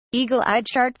Eagle-eyed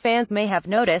chart fans may have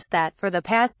noticed that, for the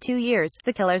past 2 years,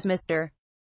 the Killers' Mr.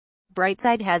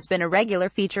 Brightside has been a regular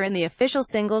feature in the official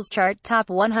singles chart Top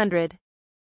 100.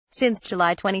 Since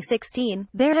July 2016,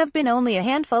 there have been only a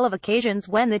handful of occasions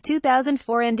when the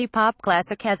 2004 indie pop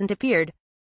classic hasn't appeared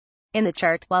in the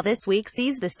chart, while this week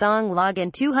sees the song log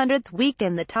in 200th week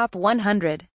in the Top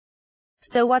 100.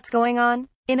 So what's going on?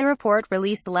 In a report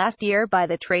released last year by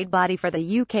the trade body for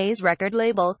the UK's record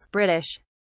labels, British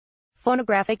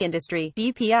Phonographic Industry,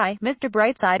 BPI, Mr.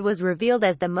 Brightside was revealed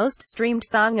as the most streamed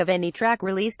song of any track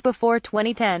released before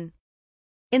 2010.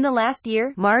 In the last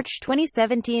year, March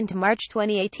 2017 to March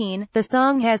 2018, the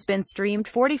song has been streamed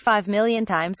 45 million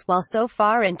times, while so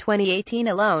far in 2018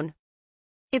 alone,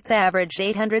 it's averaged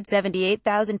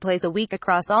 878,000 plays a week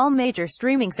across all major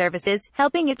streaming services,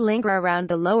 helping it linger around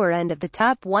the lower end of the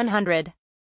Top 100.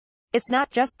 It's not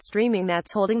just streaming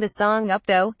that's holding the song up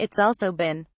though, it's also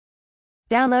been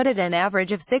downloaded an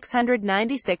average of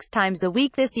 696 times a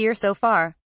week this year so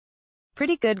far.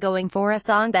 Pretty good going for a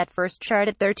song that first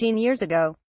charted 13 years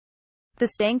ago. The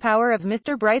staying power of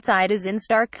Mr. Brightside is in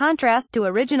stark contrast to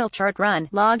original chart run,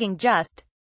 logging just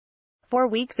 4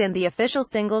 weeks in the official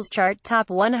singles chart Top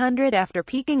 100 after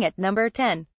peaking at number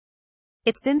 10.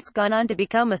 It's since gone on to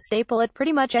become a staple at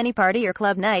pretty much any party or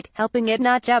club night, helping it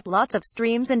notch up lots of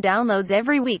streams and downloads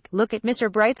every week. Look at Mr.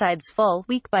 Brightside's full,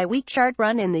 week-by-week chart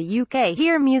run in the UK.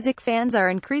 Here music fans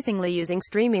are increasingly using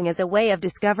streaming as a way of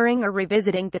discovering or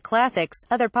revisiting the classics.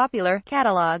 Other popular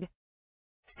catalog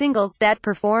singles that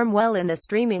perform well in the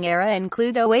streaming era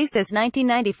include Oasis'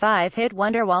 1995 hit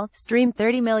Wonderwall, streamed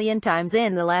 30 million times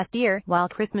in the last year, while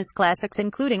Christmas classics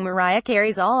including Mariah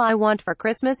Carey's All I Want for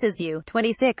Christmas Is You,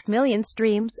 26 million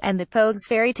streams, and the Pogues'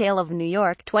 Fairy Tale of New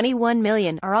York, 21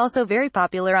 million, are also very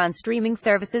popular on streaming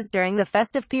services during the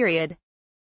festive period.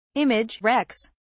 Image, Rex.